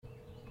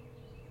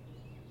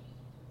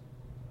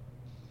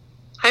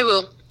Hi,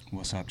 Will.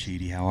 What's up,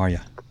 Chidi? How are you?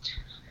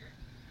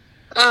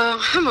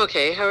 I'm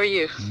okay. How are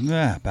you?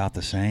 Yeah, about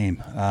the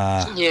same.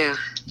 Yeah.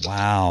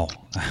 Wow.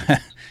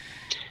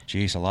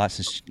 Geez,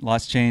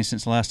 lots changed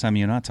since the last time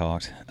you and I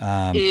talked.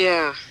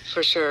 Yeah,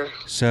 for sure.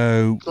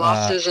 So,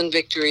 Losses and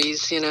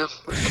victories.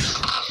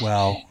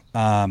 well,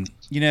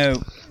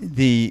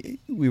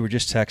 we were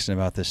just texting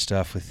about this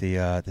stuff with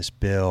the this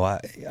bill.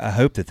 I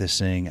hope that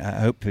I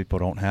hope people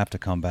don't have to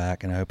come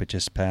back, and I hope it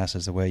just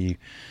passes the way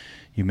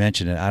you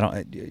mentioned it.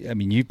 I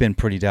mean, you've been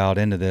pretty dialed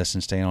into this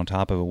and staying on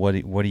top of it. What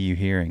are you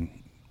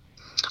hearing?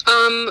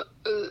 Um,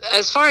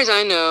 as far as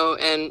I know,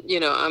 and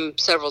I'm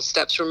several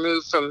steps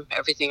removed from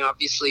everything,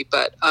 obviously,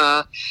 but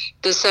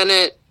the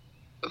Senate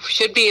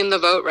should be in the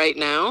vote right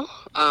now.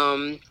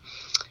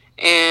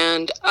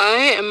 And I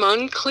am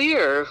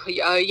unclear.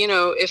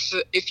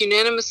 If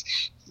unanimous.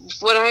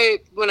 When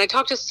I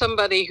talk to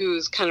somebody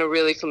who's kind of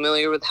really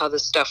familiar with how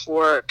this stuff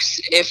works,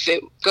 if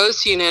it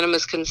goes to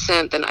unanimous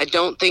consent, then I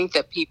don't think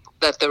that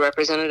the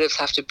representatives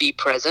have to be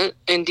present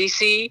in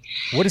DC.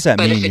 What does that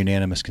mean,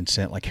 unanimous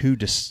consent? Like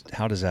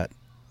how does that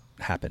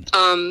happen?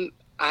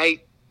 I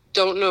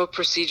don't know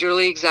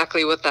procedurally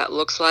exactly what that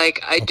looks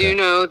like. I do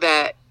know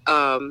that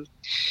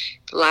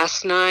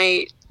last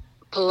night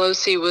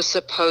Pelosi was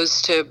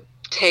supposed to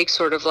take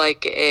sort of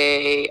like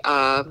a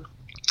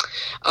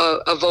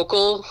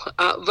vocal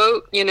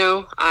vote,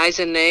 ayes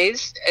and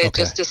nays,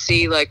 just to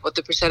see like what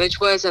the percentage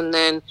was, and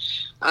then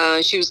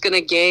she was going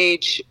to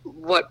gauge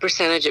what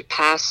percentage it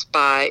passed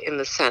by in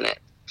the Senate.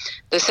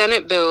 The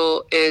Senate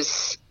bill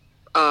is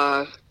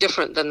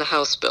different than the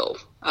House bill.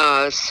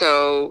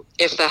 So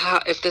if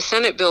the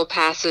Senate bill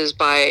passes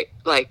by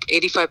like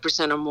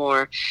 85% or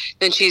more,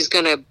 then she's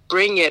going to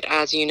bring it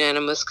as a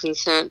unanimous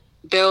consent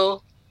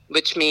bill,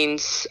 which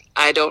means,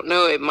 I don't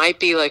know, it might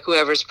be like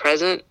whoever's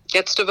present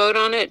gets to vote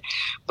on it.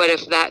 But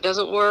if that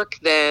doesn't work,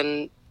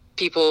 then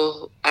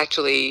people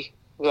actually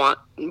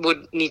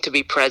would need to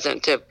be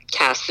present to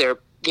cast their,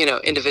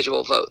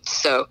 individual votes.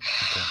 So,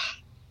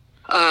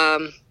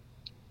 I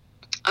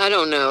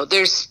don't know.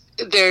 There's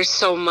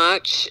so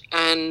much,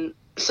 and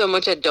so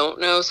much I don't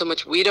know, so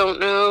much we don't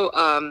know.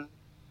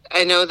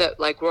 I know that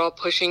like we're all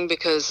pushing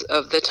because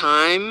of the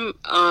time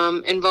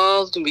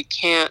involved, and we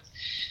can't.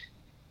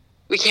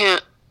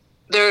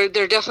 They're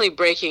definitely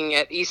breaking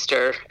at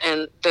Easter,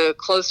 and the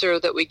closer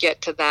that we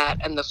get to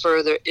that and the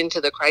further into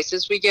the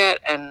crisis we get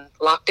and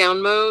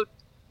lockdown mode,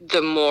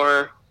 the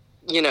more,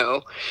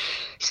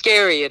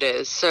 scary it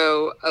is.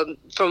 So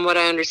from what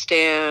I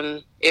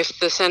understand, if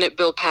the Senate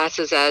bill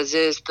passes as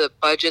is, the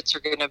budgets are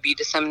going to be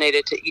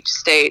disseminated to each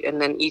state, and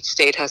then each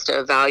state has to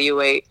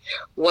evaluate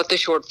what the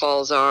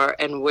shortfalls are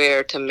and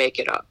where to make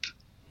it up.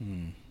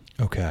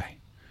 Okay.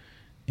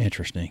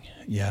 Interesting.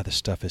 Yeah, this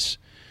stuff is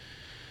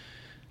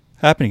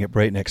happening at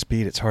breakneck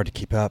speed. It's hard to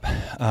keep up.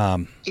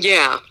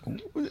 Yeah.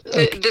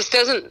 This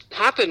doesn't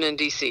happen in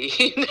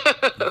D.C.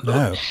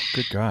 No.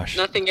 Good gosh.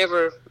 Nothing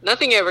ever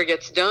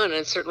gets done, and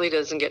it certainly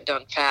doesn't get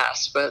done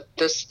fast. But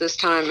this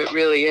time it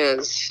really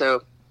is.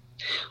 So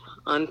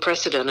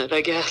unprecedented,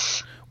 I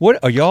guess. What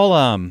are y'all?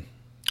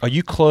 Are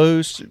you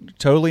closed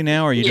totally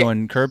now? Are you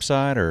doing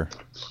curbside or?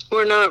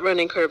 We're not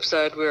running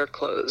curbside. We're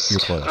closed. You're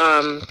closed.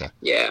 Okay.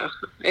 Yeah.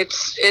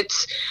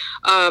 It's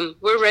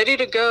we're ready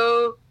to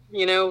go.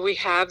 We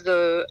have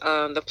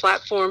the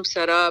platform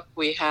set up.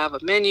 We have a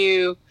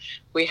menu.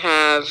 We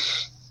have,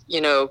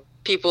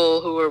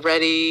 people who are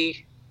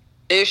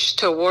ready-ish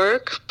to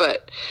work,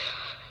 but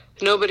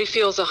nobody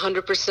feels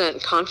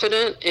 100%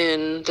 confident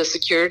in the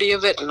security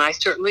of it, and I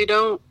certainly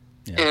don't.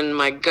 Yeah. And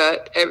my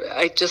gut,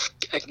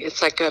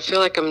 it's like I feel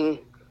like I'm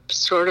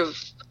sort of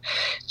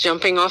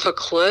jumping off a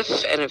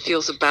cliff, and it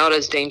feels about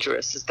as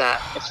dangerous as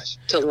that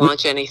to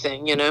launch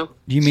anything, Do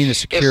you mean the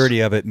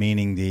security of it,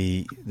 meaning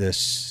the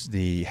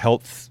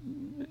health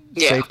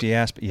safety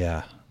aspect?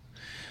 Yeah.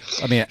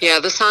 I mean,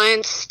 the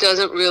science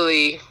doesn't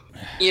really,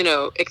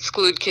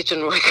 exclude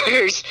kitchen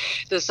workers.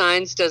 The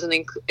science doesn't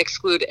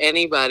exclude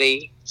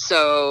anybody.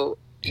 So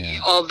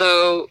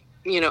although,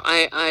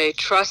 I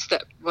trust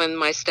that when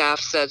my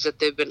staff says that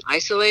they've been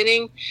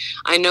isolating,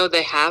 I know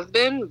they have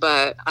been,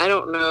 but I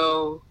don't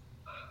know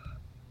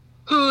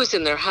who's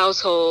in their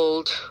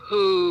household,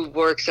 who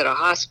works at a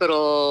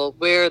hospital,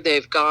 where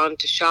they've gone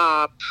to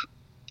shop.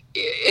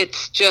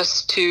 It's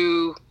just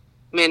too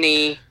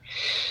many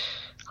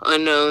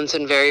unknowns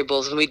and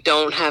variables, and we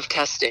don't have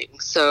testing.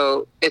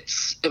 So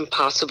it's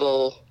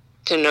impossible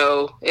to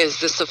know, is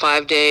this a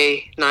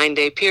 5-day,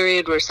 9-day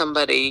period where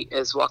somebody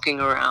is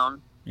walking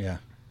around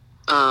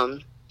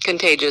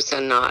contagious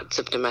and not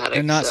symptomatic?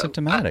 And not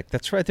symptomatic.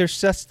 That's right.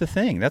 That's the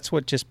thing. That's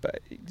what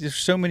there's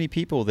so many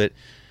people that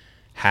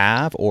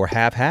have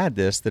had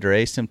this that are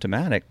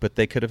asymptomatic, but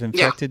they could have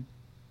infected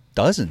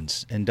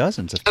dozens and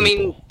dozens of people. I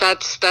mean,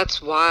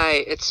 that's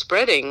why it's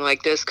spreading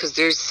like this, because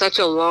there's such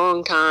a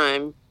long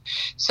time,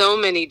 so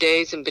many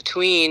days in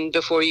between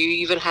before you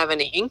even have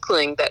any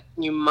inkling that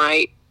you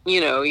might,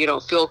 you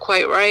don't feel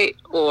quite right,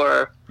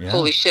 or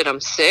holy shit, I'm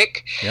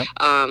sick. Yep.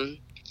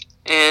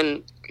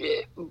 And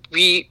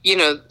we,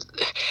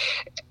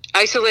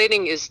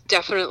 isolating is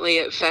definitely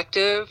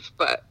effective,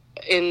 but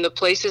in the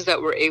places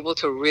that were able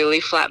to really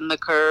flatten the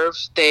curve,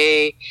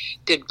 they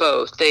did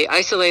both. They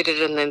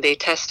isolated and then they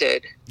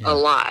tested a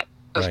lot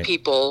of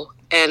people,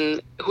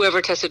 and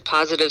whoever tested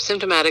positive,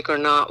 symptomatic or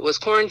not, was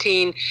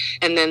quarantined,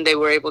 and then they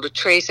were able to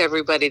trace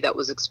everybody that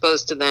was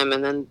exposed to them,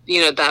 and then,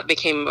 that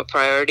became a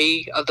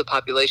priority of the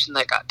population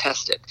that got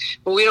tested.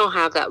 But we don't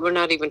have that. We're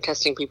not even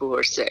testing people who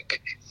are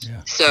sick.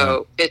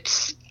 So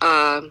it's...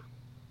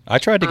 I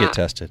tried to get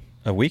tested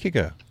a week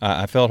ago.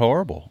 I felt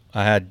horrible.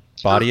 I had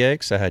body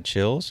aches. I had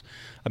chills.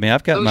 I mean,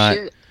 I've got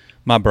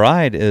my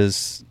bride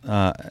is,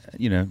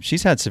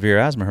 she's had severe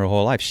asthma her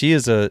whole life.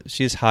 She's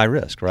high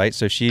risk, right?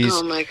 So she's,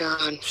 oh my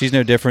God, she's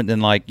no different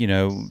than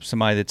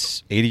somebody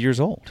that's 80 years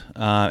old.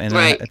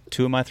 And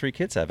 2 of my 3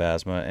 kids have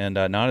asthma, and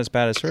not as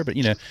bad as her, but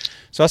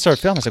so I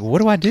started feeling, I was like,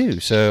 what do I do?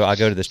 So I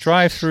go to this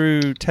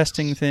drive-through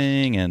testing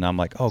thing, and I'm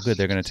like, oh good,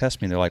 they're going to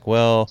test me. And they're like,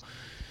 well,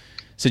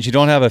 since you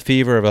don't have a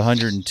fever of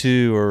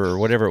 102 or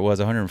whatever it was,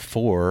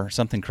 104,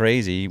 something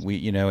crazy,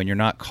 and you're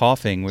not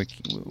coughing, we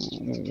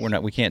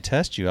can't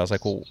test you. I was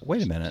like, well,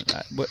 wait a minute.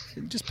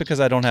 Just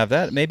because I don't have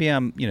that, maybe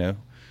I'm,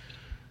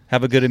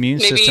 have a good immune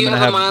system and I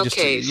have mild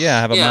case. I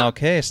have a mild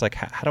case. Like,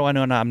 how do I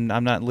know I'm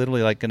not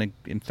literally like going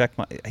to infect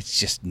my? It's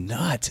just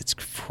nuts. It's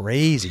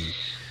crazy.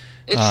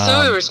 It's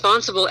so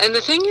irresponsible. And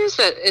the thing is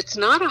that it's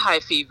not a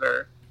high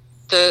fever.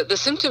 The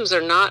symptoms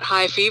are not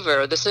high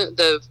fever.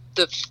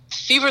 The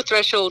fever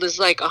threshold is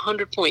like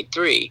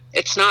 100.3.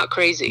 It's not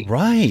crazy.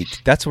 Right.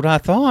 That's what I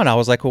thought. I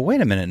was like, well, wait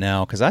a minute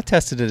now, because I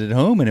tested it at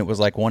home and it was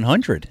like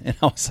 100. And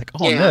I was like,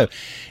 oh, no.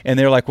 And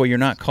they're like, well, you're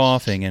not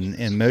coughing.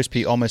 And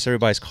almost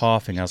everybody's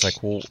coughing. I was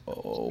like, well,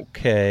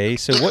 okay.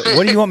 So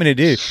what do you want me to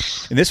do?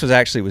 And this was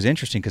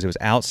interesting because it was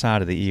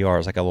outside of the ER. It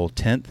was like a little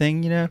tent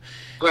thing, Right.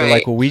 They're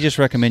like, well, we just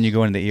recommend you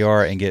go into the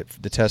ER and get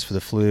the test for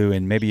the flu,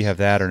 and maybe you have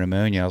that or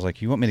pneumonia. I was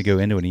like, you want me to go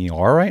into an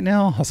ER right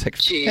now? I was like,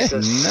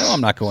 Jesus. No,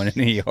 I'm not going in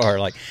the ER.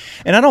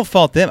 And I don't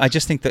fault them. I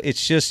just think that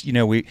it's just,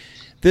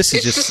 this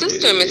is just the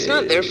system. It's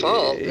not their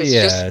fault.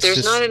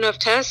 There's not enough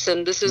tests,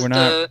 and this is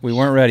we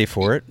weren't ready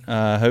for it.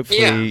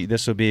 Hopefully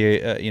this will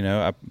be,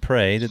 I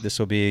pray that this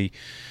will be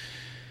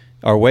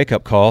our wake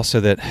up call so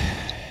that,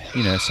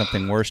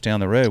 something worse down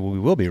the road, we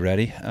will be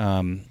ready.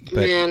 But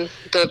man,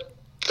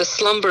 the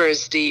slumber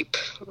is deep.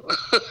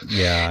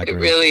 Yeah, I agree. It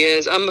really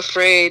is. I'm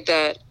afraid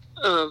that,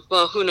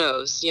 well, who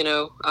knows?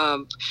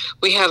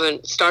 We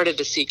haven't started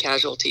to see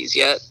casualties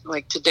yet.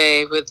 Like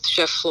today with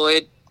Chef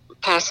Floyd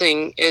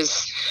passing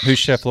is... Who's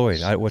Chef Floyd?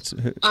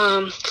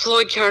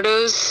 Floyd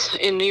Cardoz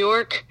in New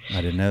York.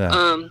 I didn't know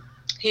that.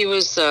 He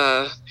was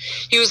a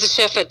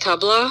chef at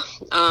Tabla,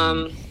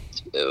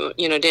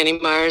 Danny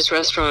Meyer's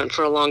restaurant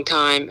for a long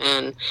time,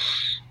 and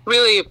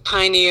really a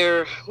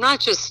pioneer. Not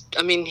just,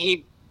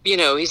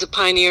 he's a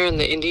pioneer in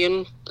the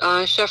Indian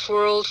chef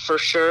world for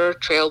sure,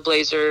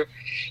 trailblazer,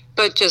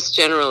 but just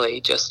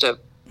generally just a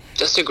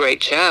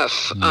great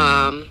chef.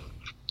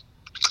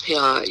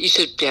 You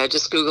should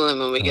just Google him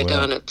when we get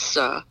done. It's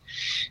a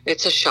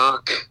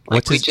shock.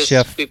 What's his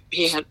chef?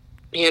 He had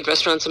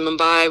restaurants in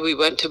Mumbai. We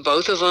went to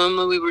both of them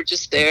and we were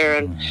just there.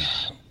 And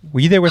were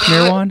you there with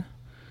Mirwan?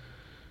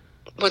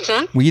 What's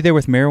that? Were you there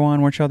with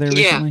Mirwan? Weren't y'all there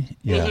recently?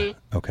 Yeah.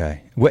 Mm-hmm.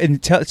 Okay.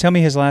 And tell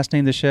me his last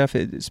name, the chef.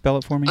 Spell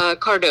it for me.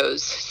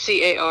 Cardoz.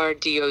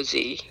 Cardoz.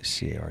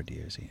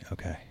 Cardoz.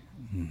 Okay.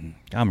 Mm-hmm.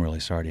 I'm really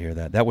sorry to hear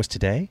that. That was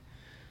today?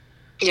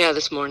 Yeah,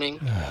 this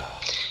morning.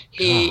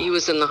 He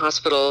was in the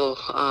hospital,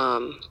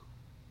 I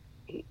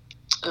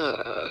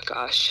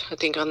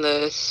think on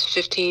the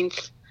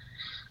 15th.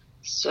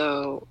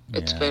 So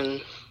it's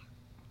been,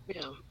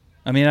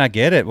 I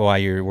get it why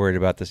you're worried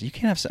about this. You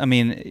can't have,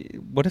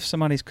 what if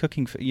somebody's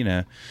cooking,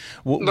 Right.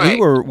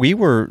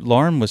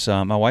 Lauren was,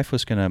 my wife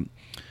was it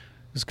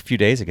was a few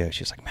days ago.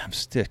 She was like, man, I'm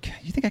sick.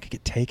 You think I could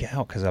get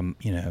takeout? Because I'm,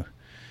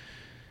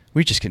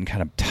 we're just getting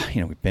kind of,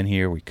 we've been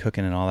here, we're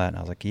cooking and all that. And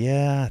I was like,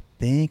 yeah,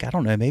 I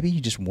don't know, maybe you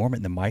just warm it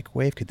in the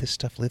microwave. Could this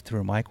stuff live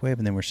through a microwave?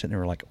 And then we're sitting there,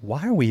 we're like,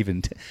 why are we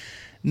even,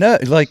 no,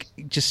 like,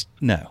 just,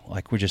 no,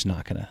 like, we're just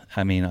not going to,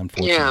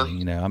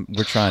 unfortunately,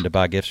 we're trying to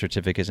buy gift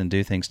certificates and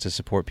do things to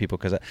support people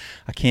because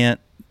I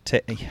can't,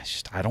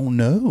 I don't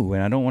know.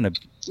 And I don't want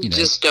to, You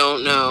just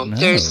don't know. No.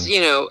 There's,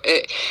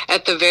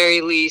 at the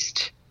very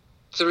least,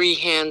 3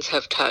 hands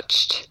have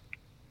touched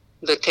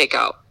the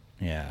takeout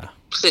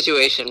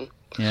situation.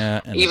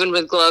 Yeah, even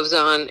with gloves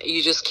on,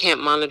 you just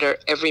can't monitor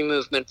every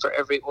movement for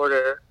every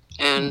order.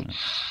 And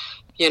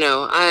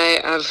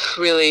I've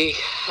really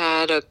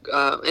had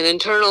an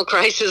internal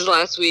crisis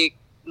last week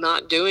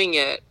not doing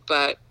it.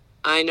 But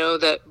I know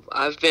that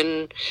I've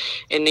been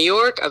in New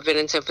York, I've been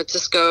in San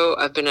Francisco,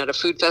 I've been at a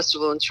food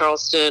festival in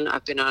Charleston,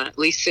 I've been on at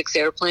least 6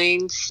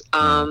 airplanes.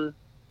 Now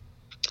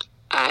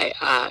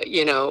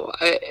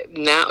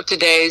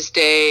today's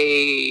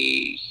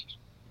day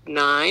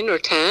 9 or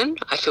 10,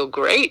 I feel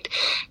great,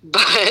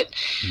 but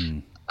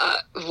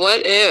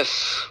what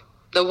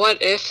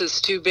if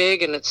is too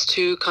big and it's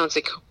too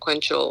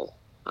consequential?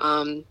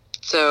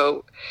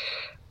 So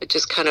it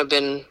just kind of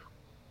been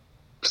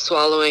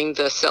swallowing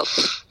the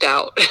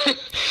self-doubt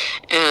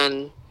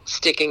and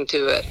sticking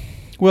to it.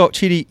 Well,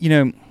 Chidi,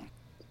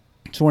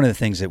 it's one of the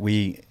things that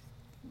we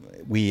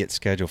at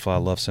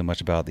Schedulefly love so much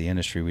about the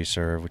industry we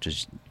serve, which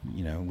is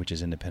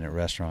independent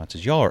restaurants,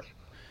 is y'all are,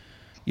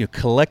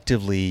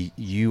 collectively,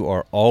 you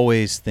are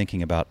always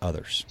thinking about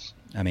others.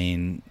 I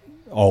mean,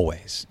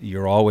 always.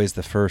 You're always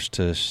the first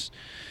to,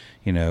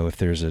 if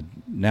there's a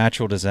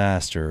natural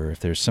disaster,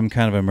 if there's some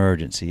kind of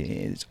emergency,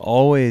 it's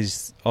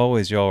always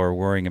y'all are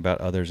worrying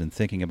about others and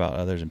thinking about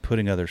others and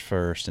putting others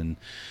first, and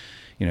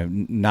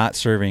not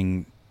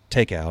serving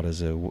takeout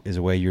is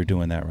a way you're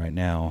doing that right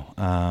now.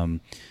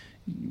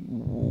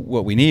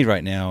 What we need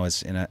right now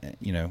is, and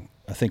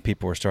I think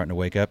people are starting to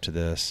wake up to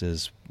this,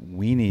 is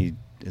we need,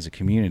 as a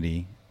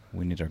community,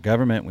 we need our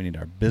government, we need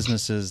our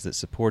businesses that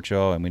support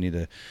y'all, and we need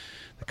the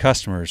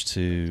customers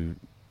to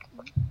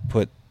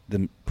put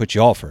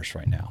y'all first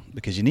right now,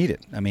 because you need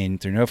it. I mean,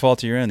 through no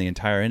fault of your own, the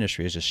entire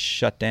industry is just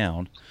shut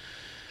down.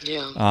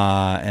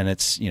 Yeah. And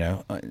it's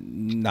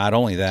not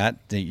only that,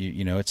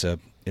 it's a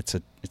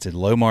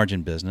low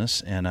margin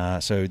business,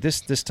 and so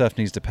this stuff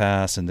needs to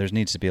pass, and there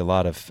needs to be a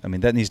lot of. I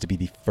mean, that needs to be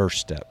the first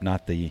step,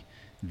 not the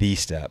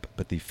step,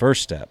 but the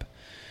first step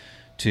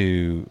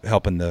to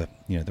helping the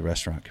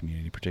restaurant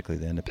community,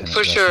 particularly the independent.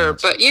 For sure,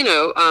 but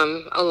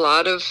a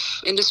lot of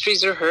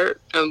industries are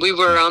hurt. We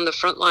were on the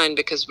front line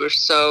because we're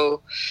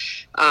so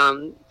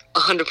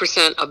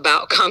 100%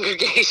 about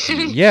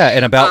congregation. Yeah,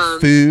 and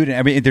about food.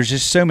 I mean, there's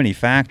just so many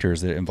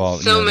factors that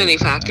involve. So many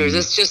factors.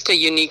 It's just a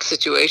unique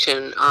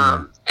situation.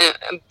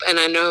 And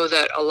I know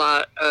that a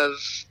lot of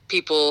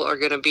people are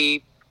going to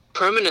be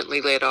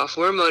permanently laid off.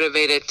 We're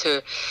motivated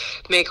to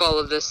make all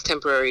of this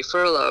temporary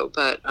furlough,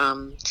 but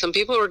some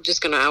people are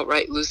just going to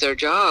outright lose their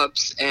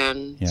jobs.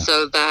 And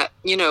so that,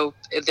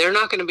 they're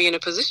not going to be in a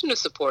position to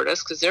support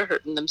us because they're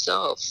hurting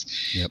themselves.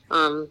 Yep.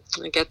 I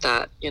get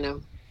that,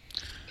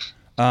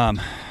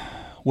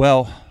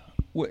 Well,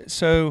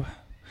 so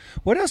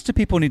what else do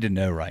people need to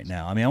know right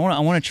now? I mean, I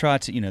want to try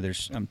to,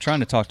 I'm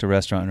trying to talk to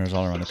restaurant owners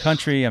all around the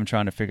country. I'm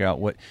trying to figure out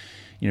what,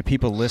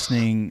 people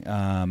listening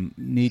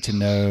need to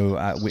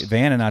know.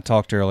 Van and I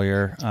talked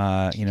earlier,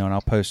 and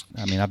I'll post.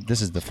 I mean,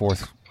 this is the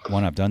fourth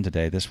one I've done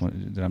today. This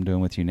one that I'm doing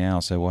with you now,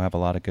 so we'll have a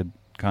lot of good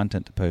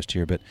content to post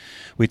here. But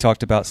we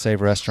talked about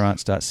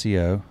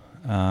SaveRestaurants.co.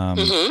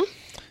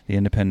 The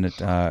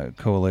independent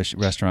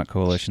restaurant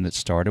coalition that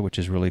started, which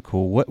is really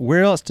cool.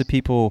 Where else do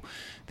people?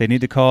 They need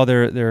to call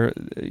their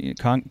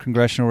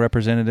congressional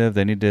representative.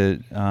 They need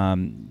to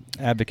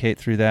advocate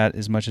through that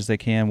as much as they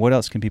can. What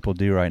else can people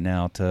do right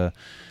now to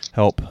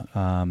help?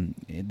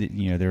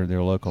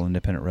 Their local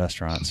independent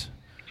restaurants.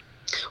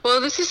 Well,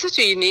 this is such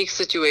a unique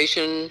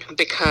situation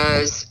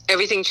because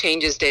everything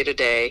changes day to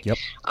day. Yep.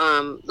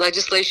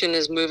 Legislation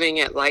is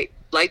moving at light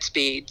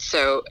speed,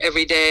 so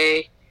every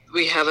day.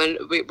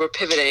 We're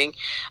pivoting.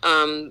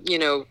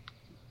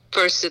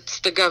 First it's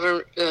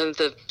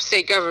the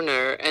state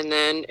governor, and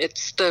then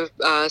it's the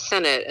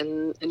Senate,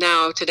 and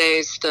now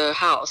today's the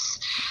House.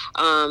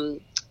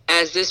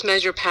 As this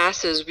measure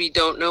passes, we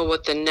don't know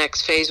what the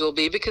next phase will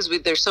be because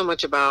there's so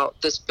much about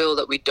this bill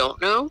that we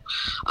don't know.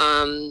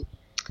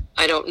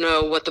 I don't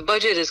know what the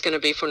budget is going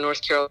to be for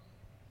North Carolina.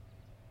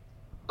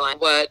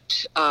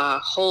 What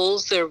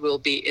holes there will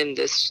be in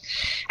this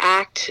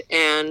act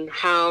and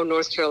how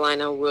North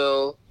Carolina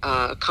will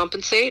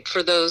compensate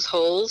for those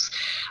holes.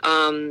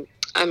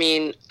 I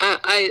mean,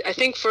 I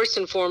think first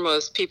and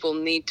foremost, people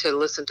need to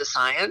listen to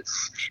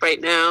science.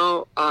 Right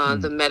now,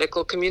 the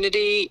medical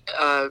community,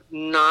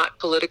 not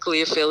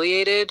politically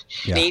affiliated,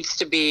 needs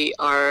to be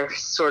our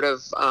sort of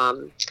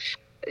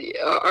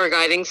our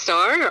guiding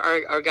star,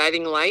 our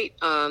guiding light.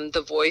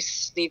 The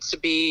voice needs to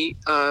be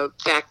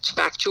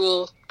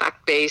factual,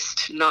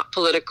 fact-based, not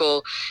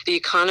political. The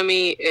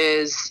economy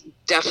is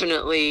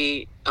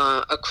definitely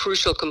a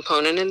crucial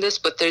component in this,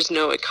 but there's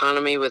no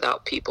economy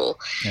without people.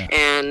 Yeah.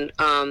 And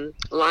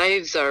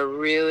lives are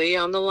really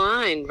on the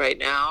line right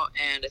now,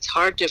 and it's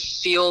hard to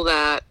feel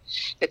that.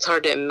 It's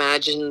hard to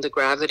imagine the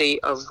gravity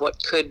of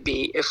what could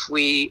be if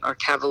we are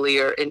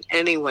cavalier in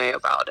any way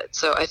about it.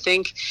 So I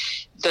think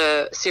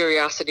the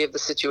seriousity of the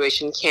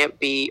situation can't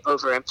be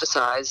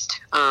overemphasized.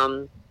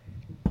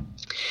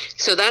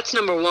 So that's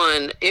number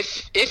one.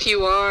 If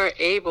you are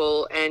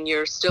able and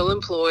you're still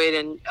employed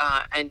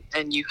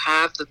and you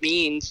have the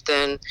means,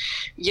 then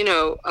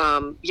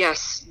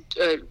yes,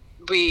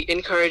 we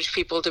encourage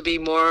people to be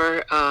more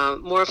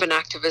of an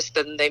activist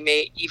than they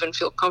may even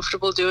feel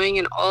comfortable doing,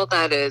 and all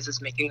that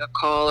is making a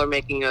call or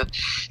making a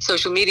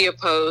social media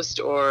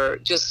post or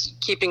just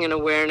keeping an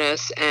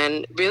awareness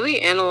and really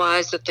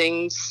analyze the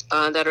things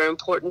that are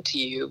important to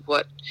you,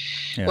 what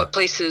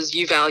places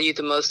you value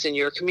the most in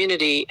your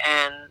community,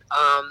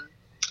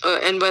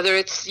 and whether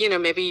it's,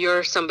 maybe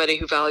you're somebody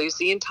who values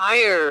the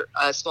entire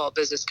small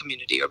business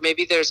community, or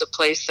maybe there's a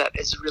place that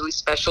is really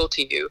special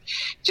to you.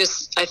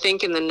 Just, I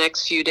think in the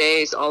next few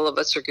days, all of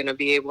us are going to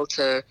be able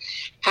to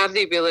have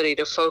the ability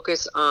to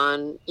focus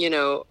on,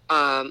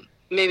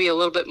 maybe a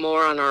little bit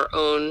more on our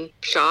own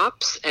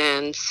shops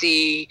and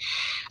see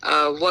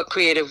what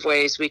creative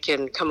ways we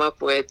can come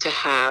up with to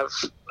have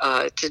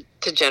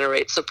to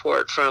generate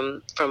support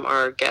from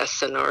our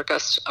guests and our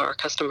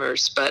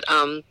customers. But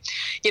I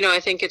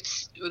think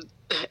it's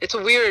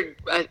a weird.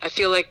 I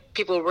feel like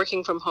people are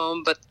working from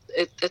home, but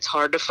it's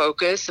hard to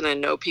focus. And I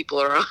know people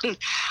are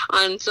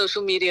on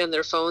social media and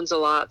their phones a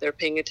lot. They're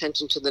paying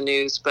attention to the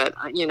news, but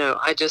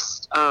I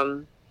just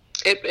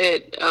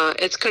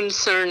it's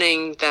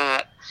concerning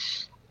that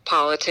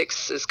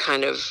politics is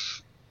kind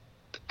of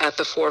at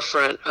the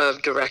forefront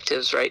of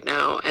directives right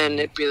now, and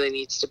it really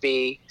needs to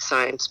be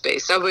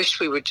science-based. I wish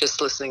we were just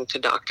listening to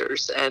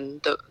doctors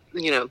and the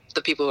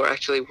people who are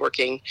actually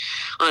working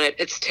on it.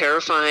 It's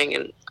terrifying,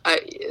 and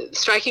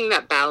striking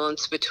that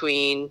balance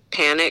between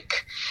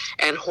panic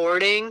and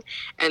hoarding,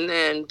 and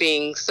then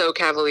being so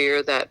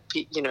cavalier that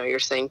you're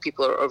saying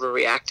people are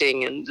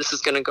overreacting and this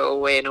is going to go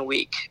away in a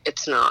week.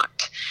 It's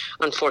not,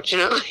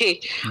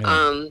 unfortunately.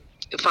 Yeah.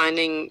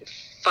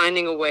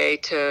 Finding a way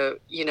to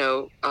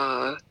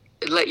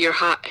let your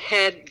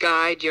head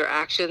guide your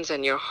actions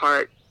and your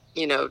heart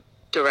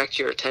direct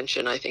your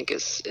attention, I think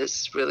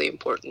is really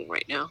important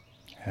right now.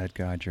 Head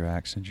guide your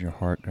actions, your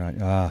heart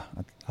guide.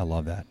 I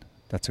love that.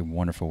 That's a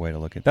wonderful way to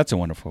look at. That's a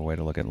wonderful way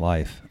to look at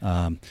life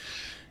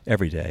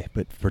every day,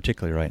 but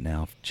particularly right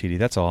now, Chidi.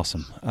 That's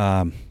awesome.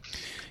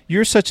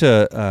 You're such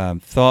a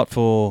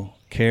thoughtful,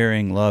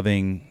 caring,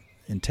 loving,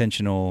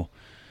 intentional,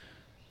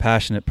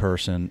 passionate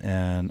person,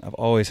 and I've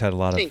always had a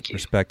lot of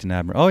respect and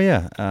admiration. Oh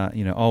yeah,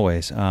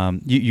 always.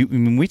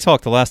 We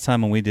talked the last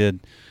time when we did,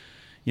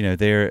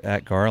 there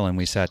at Garland,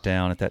 we sat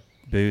down at that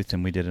booth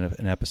and we did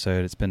an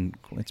episode. It's been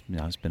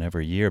over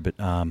a year, but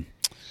gosh,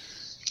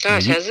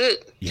 has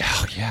it? Yeah,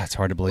 it's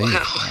hard to believe.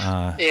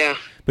 Wow. Yeah.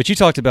 But you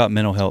talked about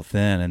mental health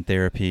then and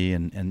therapy,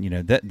 and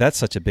that's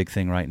such a big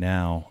thing right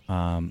now.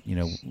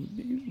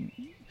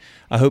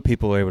 I hope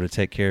people are able to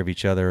take care of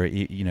each other,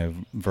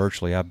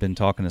 virtually. I've been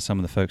talking to some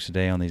of the folks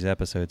today on these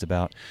episodes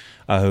about,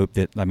 I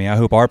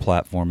hope our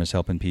platform is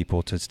helping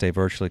people to stay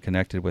virtually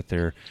connected with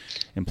their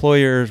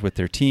employers, with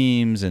their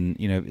teams.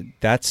 And,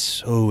 that's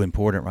so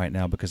important right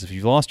now, because if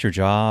you've lost your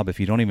job, if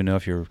you don't even know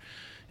if your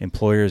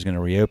employer is going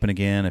to reopen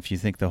again, if you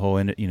think the whole,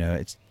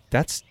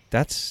 that's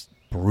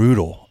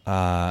brutal.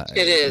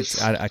 It is.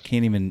 I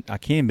can't even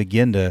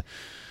begin to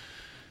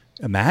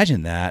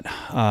imagine that,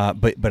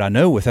 but I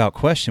know without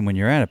question, when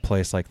you're at a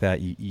place like that,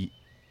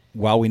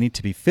 while we need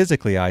to be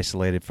physically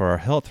isolated for our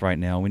health right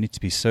now, we need to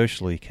be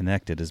socially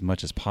connected as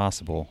much as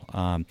possible.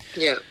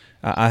 Yeah,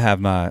 I have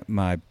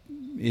my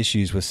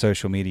issues with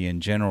social media in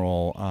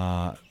general.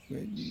 I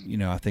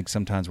think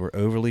sometimes we're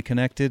overly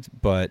connected,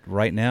 but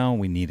right now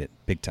we need it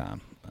big time.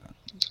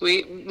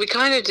 We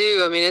kind of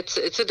do. I mean, it's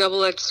a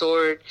double-edged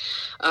sword.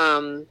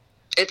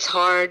 It's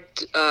hard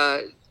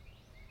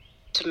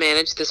to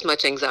manage this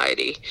much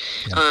anxiety.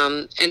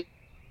 Yeah. And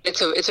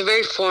it's a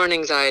very foreign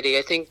anxiety.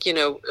 I think,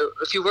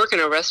 if you work in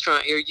a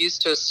restaurant, you're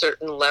used to a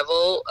certain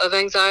level of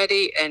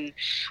anxiety, and,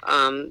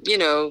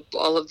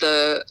 all of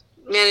the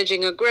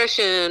managing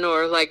aggression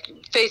or like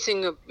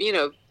facing,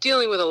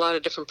 dealing with a lot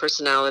of different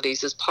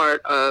personalities is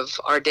part of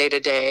our day to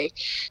day.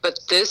 But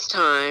this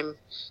time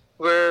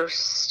we're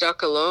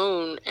stuck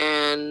alone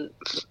and,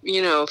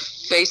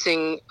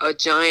 facing a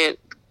giant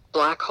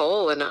black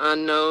hole and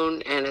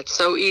unknown, and it's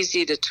so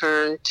easy to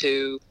turn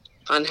to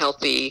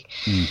unhealthy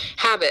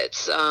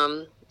habits.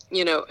 I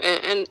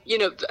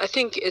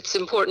think it's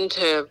important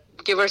to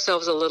give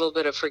ourselves a little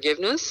bit of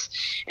forgiveness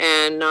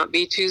and not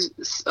be too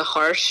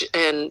harsh,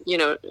 and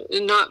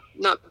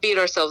not beat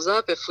ourselves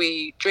up if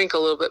we drink a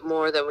little bit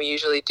more than we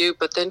usually do,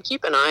 but then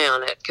keep an eye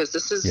on it, because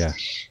this is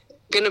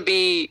going to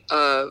be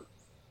a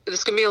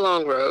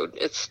long road.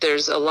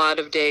 There's a lot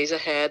of days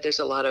ahead. There's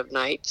a lot of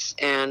nights,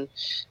 and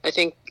I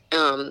think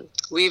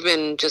we've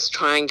been just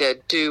trying to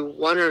do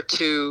one or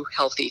two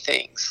healthy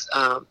things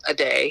a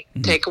day.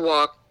 Mm-hmm. Take a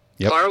walk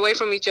far away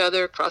from each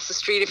other, cross the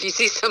street if you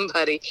see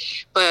somebody,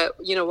 but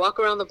walk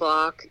around the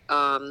block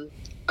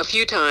a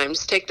few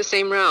times, take the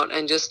same route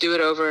and just do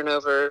it over and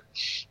over.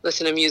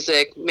 Listen to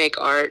music, make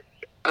art,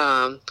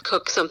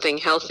 cook something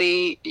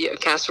healthy.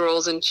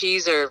 Casseroles and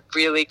cheese are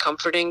really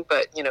comforting,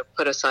 but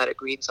put a side of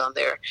greens on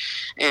there,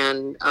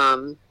 and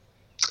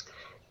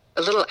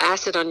a little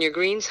acid on your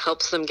greens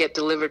helps them get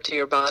delivered to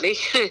your body.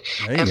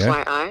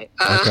 FYI.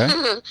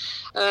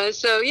 Okay.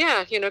 So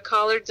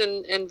collards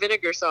and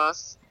vinegar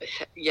sauce.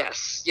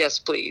 Yes,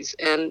 please.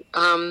 And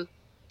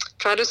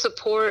try to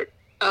support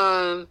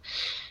as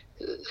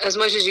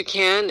much as you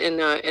can in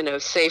a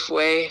safe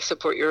way.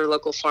 Support your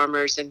local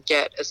farmers and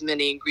get as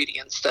many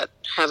ingredients that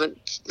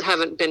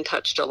haven't been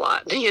touched a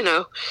lot.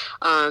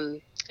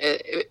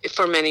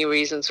 For many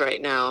reasons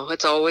right now.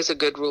 It's always a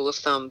good rule of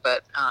thumb,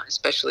 but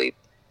especially.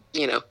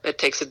 It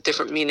takes a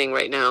different meaning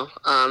right now.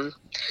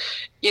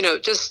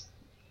 Just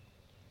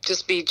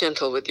be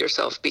gentle with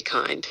yourself. Be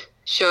kind.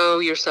 Show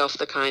yourself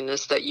the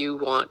kindness that you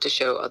want to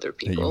show other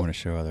people. That you want to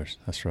show others.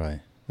 That's right.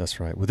 That's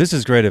right. Well, this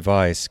is great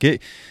advice.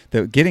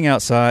 Getting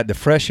outside, the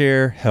fresh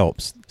air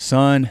helps.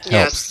 Sun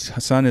helps.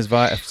 Yes. Sun is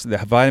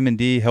the vitamin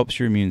D helps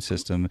your immune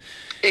system.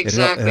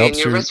 Exactly, it helps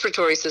and your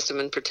respiratory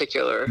system in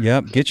particular.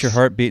 Yep. Get your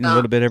heart beating a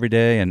little bit every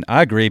day. And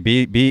I agree.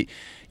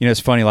 It's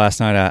funny. Last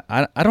night,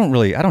 I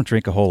don't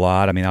drink a whole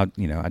lot. I mean, I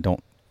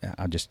don't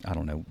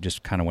know,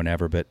 just kind of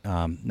whenever, but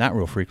not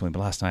real frequently.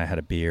 But last night I had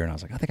a beer, and I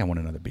was like, I think I want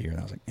another beer. And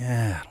I was like,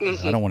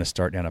 I don't want to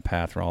start down a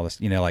path where all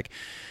this, like,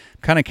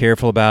 kind of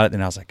careful about it.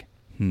 And I was like,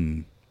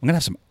 I'm gonna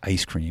have some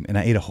ice cream, and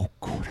I ate a whole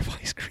quart of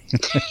ice cream.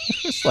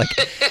 It's like,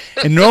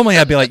 and normally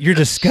I'd be like, "You're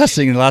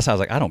disgusting." And last time I was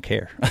like, "I don't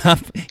care."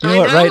 You know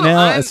what? Right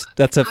now,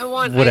 that's a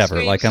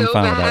whatever. Like, I'm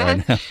fine with that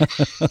right now.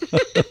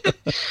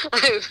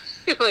 I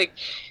feel like,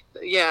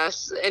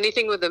 yes,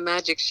 anything with a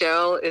magic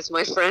shell is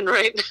my friend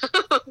right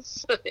now.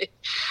 It's like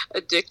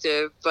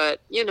addictive, but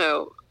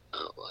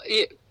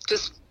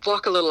just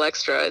walk a little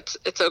extra.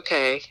 It's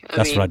okay.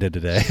 That's what I did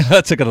today.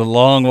 I took a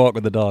long walk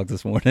with the dogs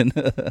this morning.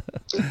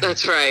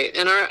 That's right.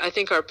 And I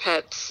think our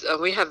pets,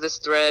 we have this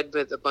thread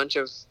with a bunch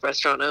of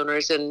restaurant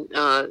owners in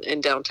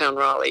downtown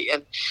Raleigh,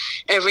 and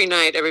every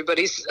night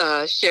everybody's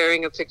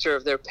sharing a picture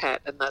of their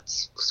pet, and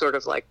that's sort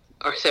of like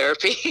our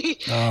therapy.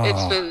 Oh.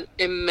 It's been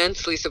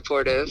immensely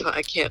supportive.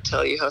 I can't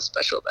tell you how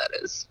special that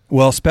is.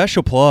 Well,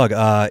 special plug.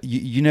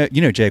 You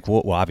know Jake.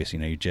 Well, obviously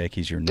you know Jake.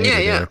 He's your neighbor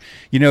there.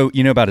 You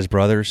know about his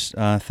brother's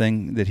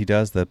thing that he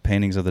does, the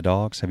paintings of the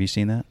dogs. Have you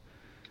seen that?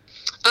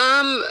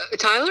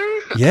 Tyler?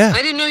 Yeah.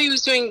 I didn't know he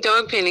was doing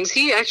dog paintings.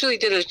 He actually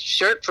did a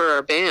shirt for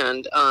our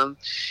band.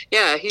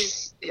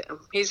 He's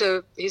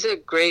a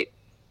great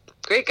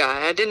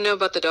guy. I didn't know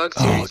about the dog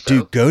series. Oh,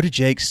 dude, go to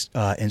Jake's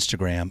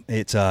Instagram.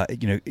 It's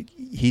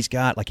he's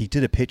got, like, he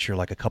did a picture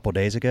like a couple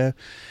days ago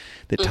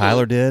that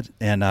Tyler did,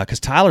 and because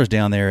Tyler's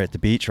down there at the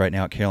beach right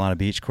now at Carolina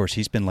Beach. Of course,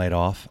 he's been laid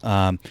off.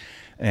 So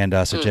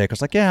Jake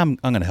was like, "Yeah, I'm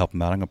going to help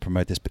him out. I'm going to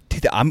promote this." But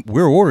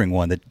we're ordering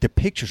one. The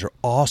pictures are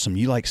awesome.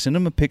 You send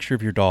him a picture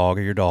of your dog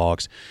or your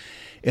dogs,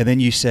 and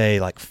then you say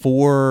like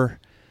 4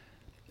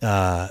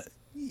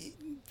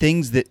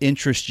 things that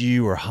interest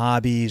you or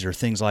hobbies or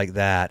things like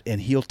that,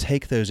 and he'll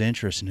take those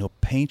interests and he'll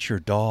paint your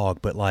dog.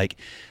 But like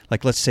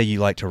let's say you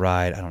like to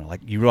ride, I don't know,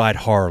 like you ride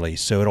Harley,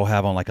 so it'll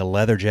have on like a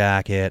leather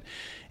jacket,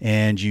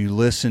 and you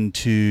listen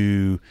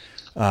to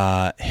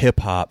hip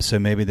hop, so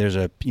maybe there's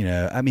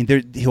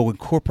he'll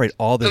incorporate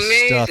all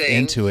this stuff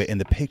into it, and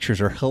the pictures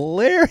are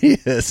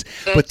hilarious.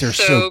 But they're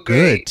so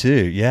good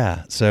too.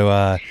 Yeah.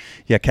 So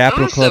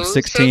Capital Club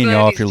 16,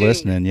 y'all, if you're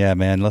listening,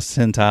 man, let's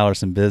send Tyler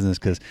some business,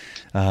 because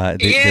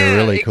they're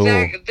really cool.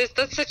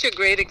 That's such a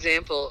great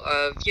example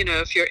of,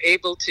 if you're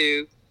able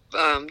to,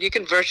 you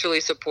can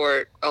virtually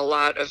support a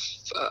lot of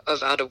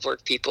out of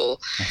work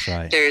people. That's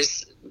right.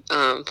 There's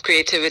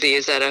creativity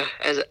is at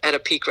a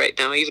peak right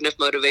now, even if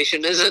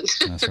motivation isn't.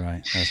 That's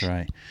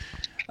right.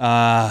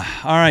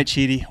 All right,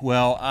 Chidi.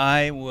 Well,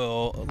 I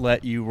will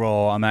let you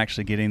roll. I'm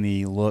actually getting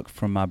the look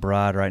from my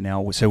bride right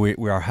now. So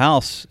our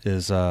house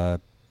is.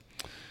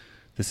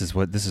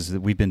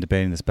 We've been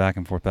debating this back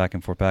and forth,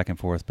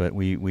 but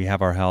we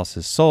have our house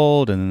is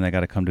sold, and then they got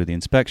to come do the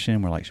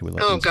inspection. We're like, should we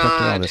let the inspector,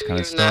 all this kind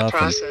of stuff? That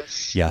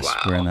process. Yes,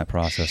 wow. We're in that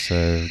process.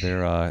 So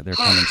they're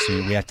coming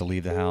soon. We have to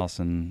leave the house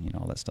and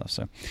all that stuff.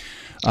 So,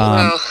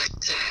 well,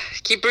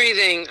 keep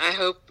breathing. I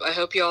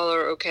hope y'all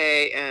are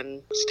okay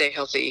and stay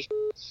healthy.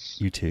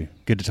 You too.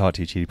 Good to talk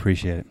to you, Chidi.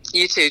 Appreciate it.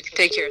 You too.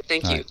 Take care.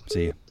 Thank you. Right,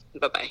 see you.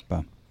 Bye-bye.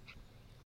 Bye.